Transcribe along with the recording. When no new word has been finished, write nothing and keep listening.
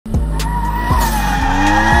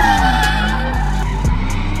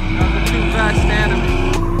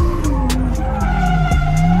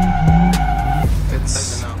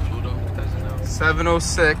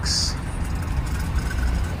11:06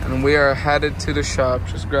 and we are headed to the shop.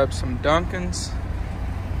 Just grabbed some Dunkins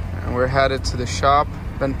and we're headed to the shop.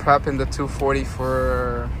 Been prepping the 240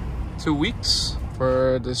 for 2 weeks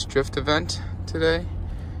for this drift event today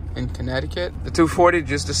in Connecticut. The 240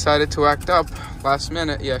 just decided to act up last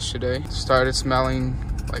minute yesterday. Started smelling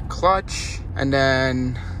like clutch, and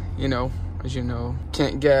then, you know, as you know,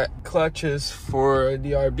 can't get clutches for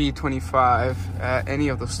the RB25 at any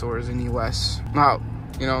of the stores in the US. Not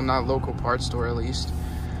local parts store at least.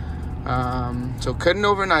 So couldn't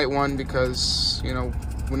overnight one because, you know,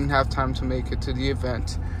 wouldn't have time to make it to the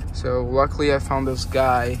event. So luckily I found this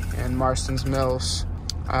guy in Marston's Mills,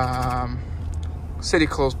 city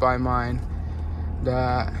close by mine,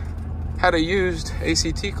 that had a used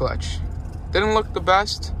ACT clutch. Didn't look the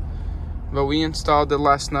best, but we installed it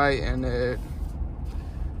last night and it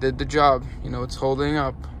did the job. You know, it's holding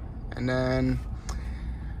up. And then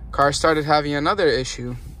car started having another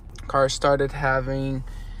issue. Car started having,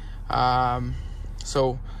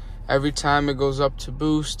 so every time it goes up to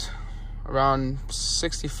boost around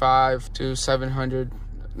 65 to 700,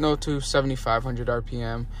 no, to 7,500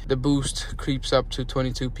 RPM, the boost creeps up to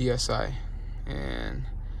 22 PSI. And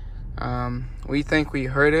we think we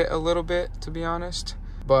heard it a little bit, to be honest.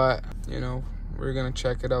 But, you know, we're gonna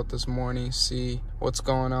check it out this morning, see what's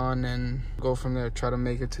going on, and go from there, try to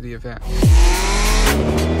make it to the event.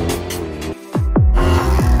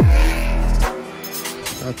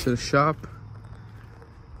 Got to the shop.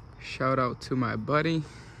 Shout out to my buddy.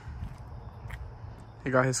 He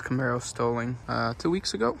got his Camaro stolen 2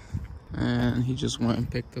 weeks ago, and he just went and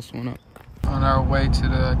picked this one up. On our way to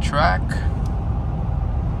the track.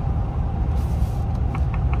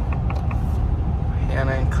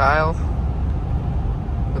 Hannah and Kyle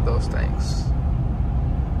with those things.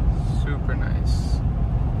 Super nice.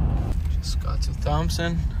 Just got to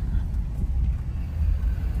Thompson.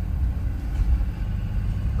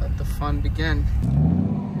 Let the fun begin.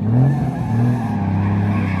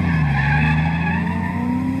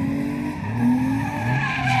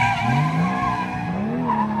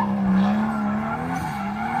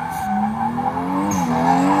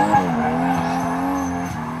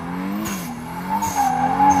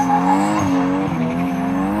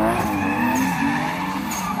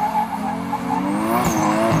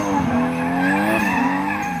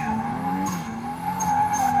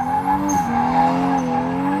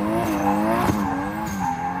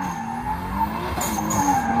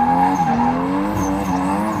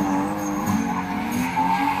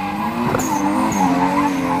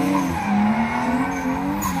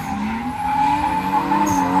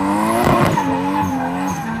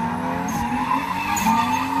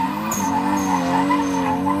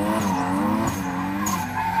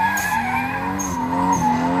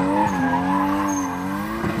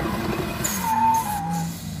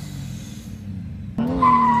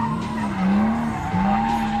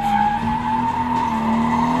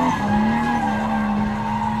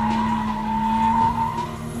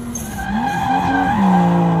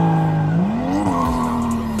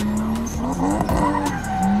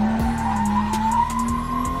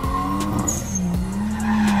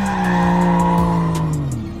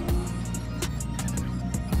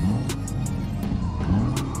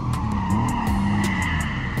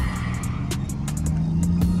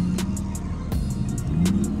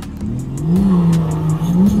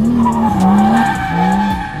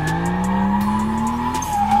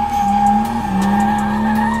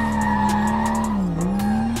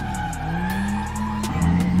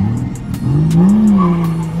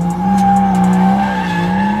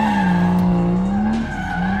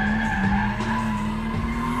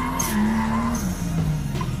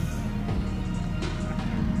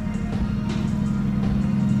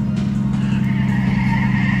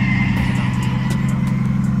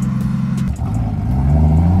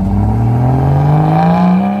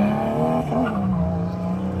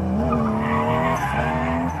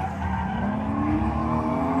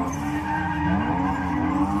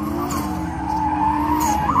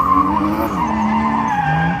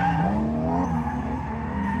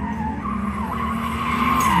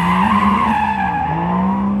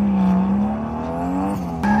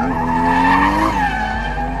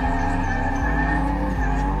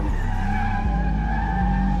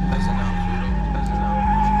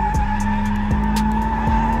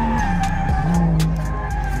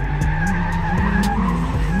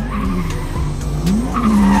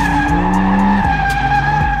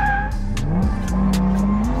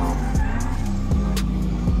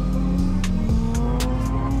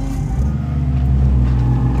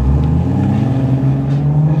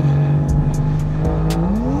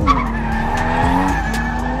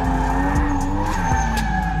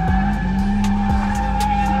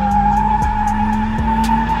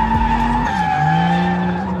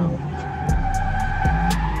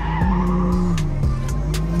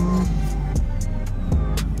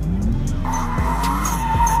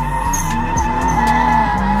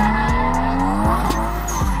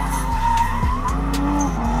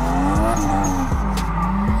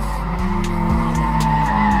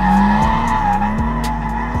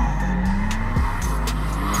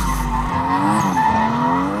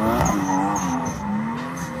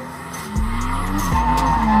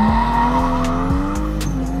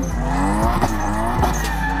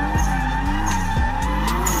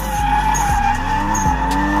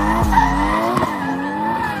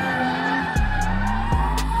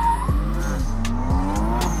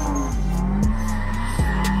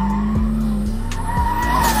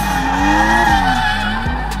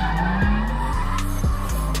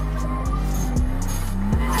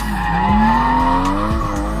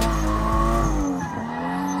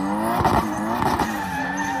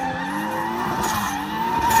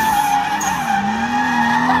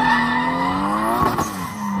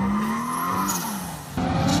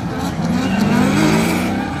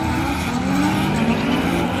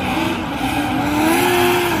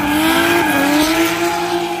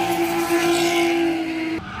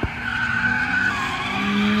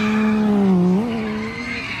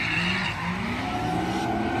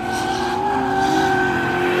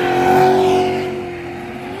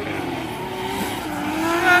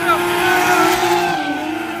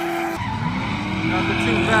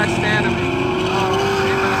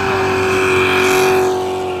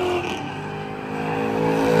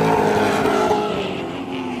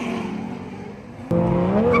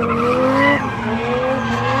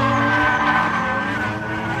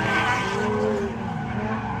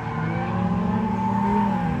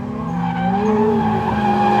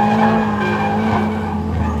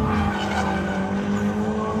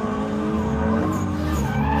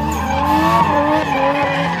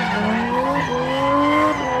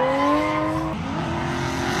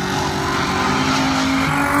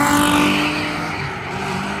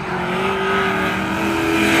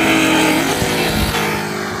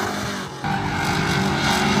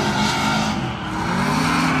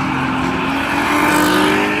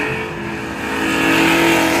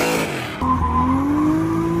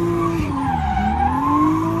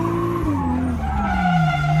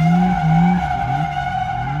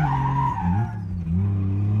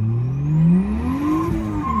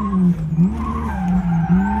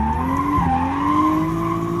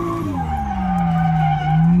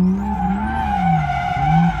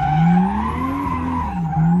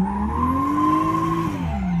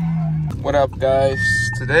 What up, guys?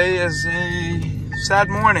 Today is a sad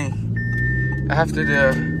morning after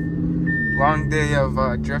the long day of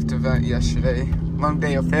drift event yesterday. Long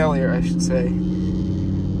day of failure, I should say.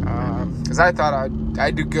 Because I thought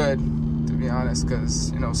I'd do good, to be honest.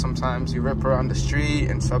 Because, you know, sometimes you rip around the street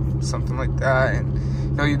and something like that, and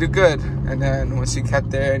you know, you do good. And then once you get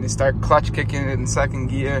there and you start clutch kicking it in second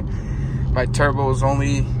gear, my turbo is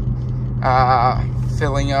only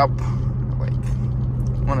filling up, like,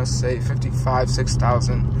 I want to say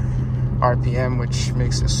 6,000 RPM, which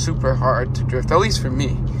makes it super hard to drift, at least for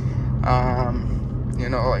me. You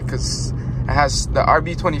know, like, because it has, the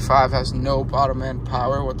RB25 has no bottom end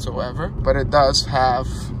power whatsoever, but it does have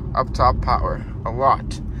up top power, a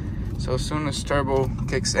lot. So as soon as turbo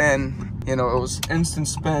kicks in, you know, it was instant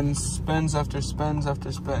spins after spins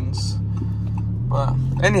after spins. But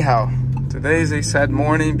anyhow, today is a sad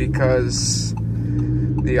morning because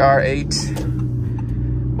the R8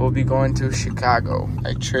 will be going to Chicago.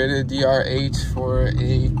 I traded the R8 for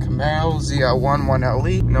a Camaro Zl1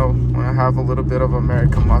 1LE. You know, when I have a little bit of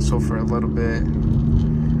American muscle for a little bit.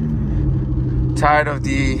 Tired of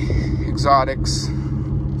the exotics.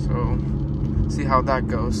 So, see how that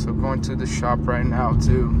goes. So, going to the shop right now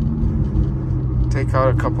to take out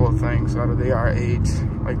a couple of things out of the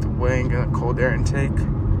R8, like the wing and the cold air intake.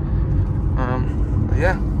 But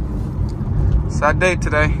yeah, sad day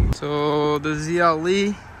today. So the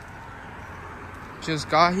Zl1 just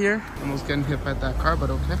got here. Almost getting hit by that car,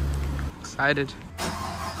 but okay. Excited.